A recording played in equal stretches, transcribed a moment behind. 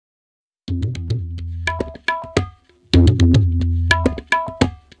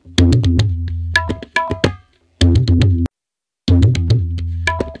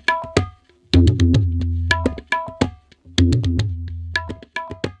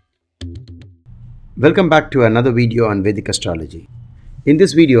Welcome back to another video on Vedic astrology. In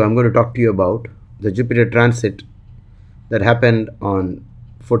this video, I'm going to talk to you about the Jupiter transit that happened on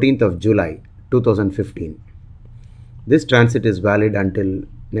 14th of July 2015. This transit is valid until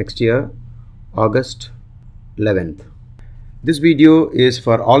next year, August 11th. This video is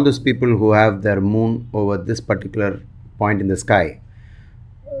for all those people who have their moon over this particular point in the sky.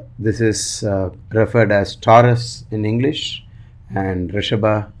 This is referred as Taurus in English and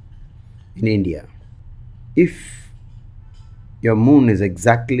Vrishabha in India. If your moon is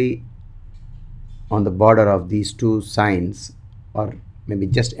exactly on the border of these two signs, or maybe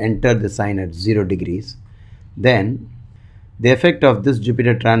just enter the sign at 0 degrees, then the effect of this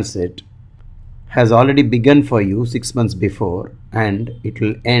Jupiter transit has already begun for you 6 months before, and it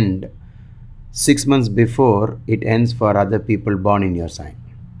will end 6 months before it ends for other people born in your sign.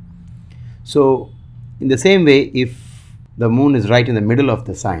 So in the same way, if the moon is right in the middle of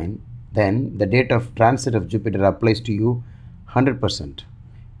the sign, then the date of transit of Jupiter applies to you 100%,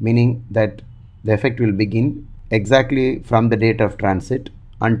 meaning that the effect will begin exactly from the date of transit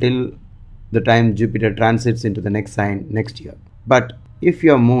until the time Jupiter transits into the next sign next year. But if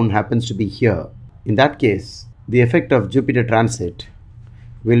your moon happens to be here, in that case, the effect of Jupiter transit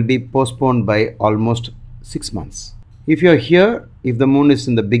will be postponed by almost 6 months. If you are here, if the moon is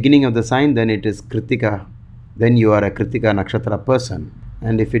in the beginning of the sign, then it is Kritika, then you are a Kritika Nakshatra person.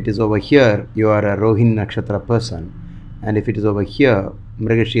 And if it is over here, you are a Rohini Nakshatra person. And if it is over here,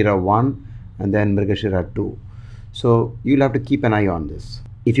 Mrigashira 1 and then Mrigashira 2. So you'll have to keep an eye on this.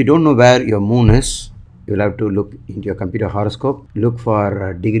 If you don't know where your moon is, you'll have to look into your computer horoscope, look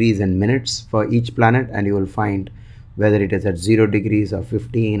for degrees and minutes for each planet, and you will find whether it is at 0 degrees or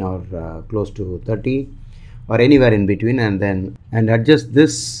 15 or close to 30 or anywhere in between, and adjust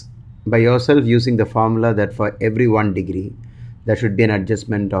this by yourself using the formula that for every 1 degree, there should be an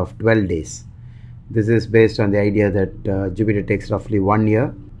adjustment of 12 days. This is based on the idea that Jupiter takes roughly 1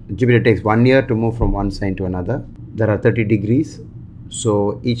 year. Jupiter takes 1 year to move from one sign to another. There are 30 degrees.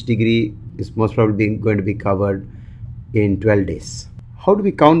 So each degree is most probably going to be covered in 12 days. How do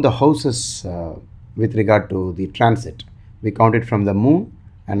we count the houses with regard to the transit? We count it from the moon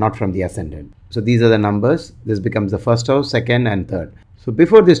and not from the ascendant. So these are the numbers. This becomes the first house, second and third. So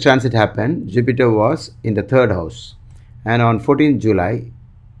before this transit happened, Jupiter was in the third house. And on 14th July,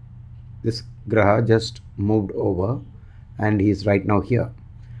 this Graha just moved over and he is right now here.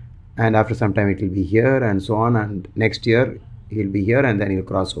 And after some time it will be here and so on, and next year he will be here and then he will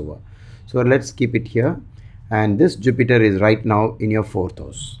cross over. So let's keep it here. And this Jupiter is right now in your 4th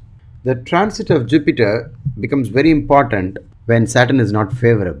house. The transit of Jupiter becomes very important when Saturn is not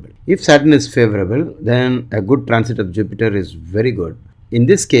favorable. If Saturn is favorable, then a good transit of Jupiter is very good. In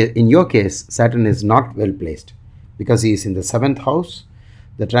this case, in your case, Saturn is not well placed, because he is in the 7th house.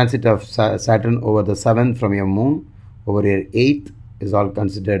 The transit of Saturn over the 7th from your moon over your 8th is all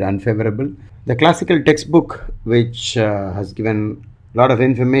considered unfavorable. The classical textbook, which has given a lot of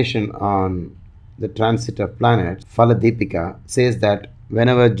information on the transit of planets, Phaladipika, says that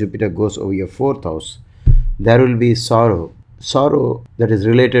whenever Jupiter goes over your 4th house, there will be sorrow. Sorrow that is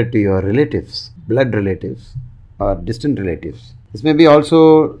related to your relatives, blood relatives or distant relatives. This may be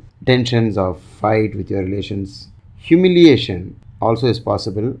also tensions of fight with your relations. Humiliation also is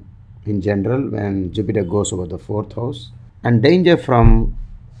possible in general when Jupiter goes over the 4th house. And danger from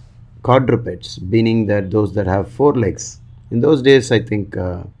quadrupeds, meaning that those that have 4 legs. In those days, I think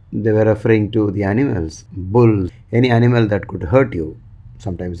they were referring to the animals, bulls, any animal that could hurt you.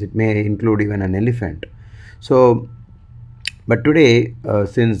 Sometimes it may include even an elephant. So, but today,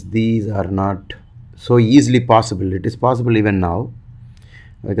 since these are not so easily possible, it is possible even now,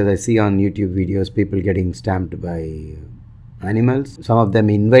 because I see on YouTube videos people getting stamped by animals. Some of them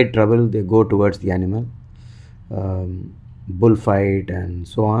invite trouble, they go towards the animal, bullfight and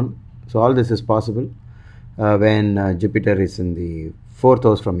so on. So all this is possible when Jupiter is in the 4th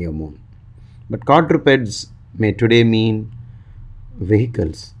house from your moon. But quadrupeds may today mean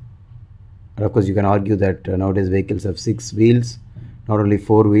vehicles. And of course, you can argue that nowadays vehicles have 6 wheels, not only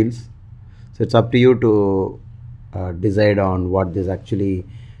 4 wheels. So it's up to you to decide on what this actually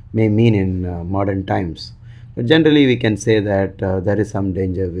may mean in modern times. But generally we can say that there is some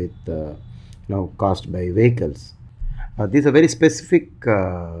danger with caused by vehicles. These are very specific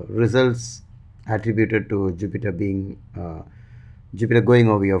results attributed to Jupiter Jupiter going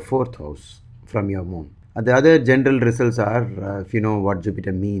over your 4th house from your moon. The other general results are, if you know what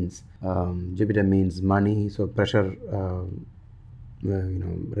Jupiter means money, so pressure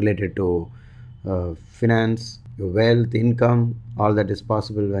related to finance, your wealth, income, all that is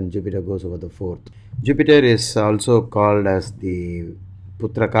possible when Jupiter goes over the 4th. Jupiter is also called as the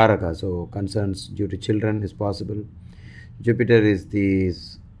Putra Karaka, so concerns due to children is possible. Jupiter is the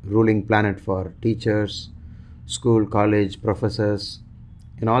ruling planet for teachers, school, college, professors.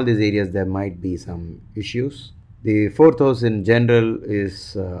 In all these areas, there might be some issues. The fourth house in general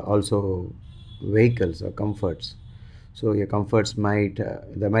is also vehicles or comforts. So your comforts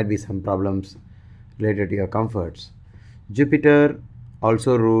there might be some problems related to your comforts. Jupiter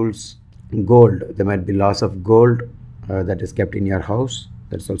also rules gold. There might be loss of gold that is kept in your house.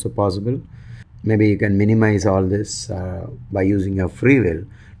 That's also possible. Maybe you can minimize all this by using your free will,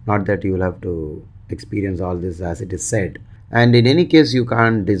 not that you will have to experience all this as it is said. And in any case, you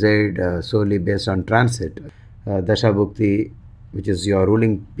can't decide solely based on transit. Dasha Bhukti, which is your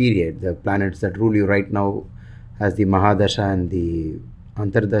ruling period, the planets that rule you right now as the Mahadasha and the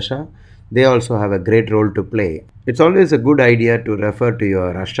Antardasha, they also have a great role to play. It's always a good idea to refer to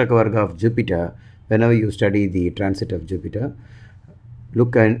your Ashtakavarga of Jupiter whenever you study the transit of Jupiter.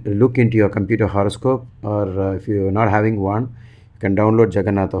 Look into your computer horoscope, or if you're not having one, you can download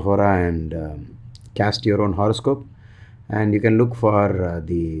Jagannatha Hora and cast your own horoscope, and you can look for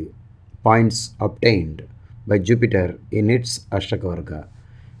the points obtained by Jupiter in its Ashtakavarga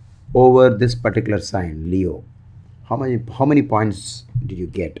over this particular sign, Leo. How many points did you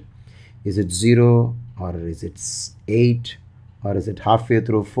get? Is it 0, or is it 8, or is it halfway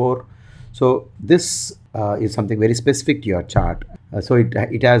through 4? So this is something very specific to your chart. So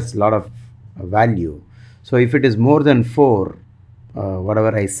it has a lot of value. So if it is more than 4,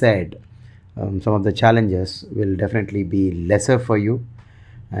 whatever I said, some of the challenges will definitely be lesser for you,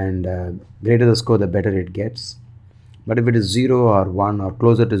 and greater the score, the better it gets. But if it is 0 or 1 or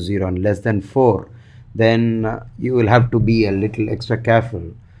closer to 0 and less than 4, then you will have to be a little extra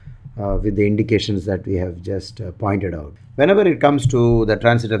careful with the indications that we have just pointed out. Whenever it comes to the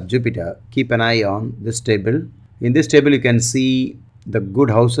transit of Jupiter, keep an eye on this table. In this table, you can see the good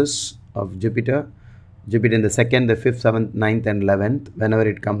houses of Jupiter. Jupiter in the 2nd, the 5th, 7th, 9th and 11th. Whenever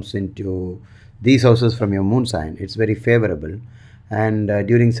it comes into these houses from your moon sign, it's very favorable. And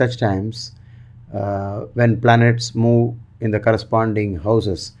during such times, when planets move in the corresponding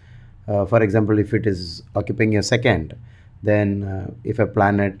houses, for example, if it is occupying your 2nd, then if a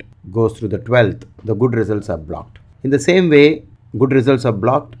planet goes through the 12th, the good results are blocked. In the same way, good results are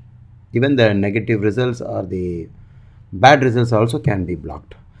blocked. Even the negative results or the bad results also can be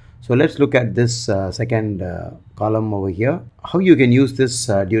blocked. So let's look at this second column over here. How you can use this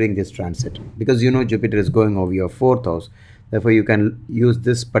during this transit. Because you know Jupiter is going over your 4th house. Therefore, you can use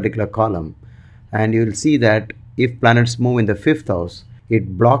this particular column. And you will see that if planets move in the 5th house,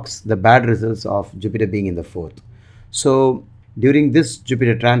 it blocks the bad results of Jupiter being in the 4th. So during this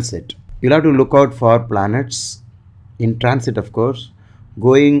Jupiter transit, you'll have to look out for planets in transit, of course,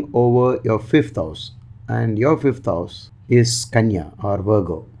 going over your 5th house. And your 5th house is Kanya or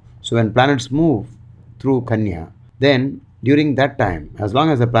Virgo. So when planets move through Kanya, then during that time, as long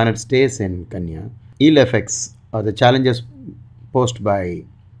as the planet stays in Kanya, ill effects or the challenges posed by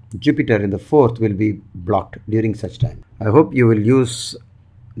Jupiter in the 4th will be blocked during such time. I hope you will use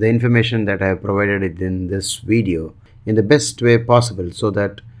the information that I have provided in this video in the best way possible, so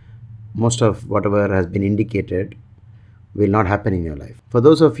that most of whatever has been indicated will not happen in your life. For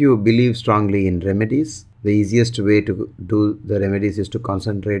those of you who believe strongly in remedies, the easiest way to do the remedies is to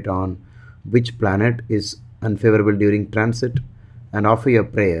concentrate on which planet is unfavorable during transit and offer your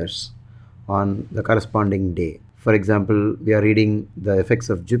prayers on the corresponding day. For example, we are reading the effects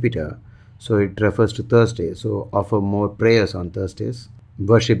of Jupiter, so it refers to Thursday. So offer more prayers on Thursdays.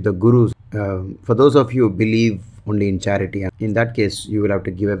 Worship the gurus. For those of you who believe only in charity, in that case, you will have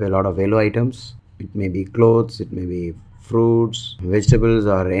to give away a lot of value items. It may be clothes, it may be fruits, vegetables,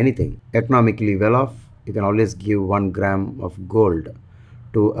 or anything. Economically well off, you can always give 1 gram of gold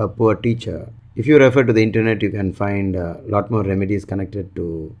to a poor teacher. If you refer to the internet, you can find a lot more remedies connected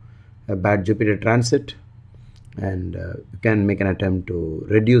to a bad Jupiter transit, and you can make an attempt to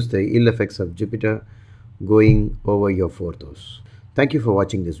reduce the ill effects of Jupiter going over your 4th house. Thank you for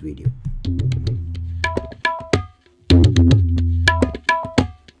watching this video.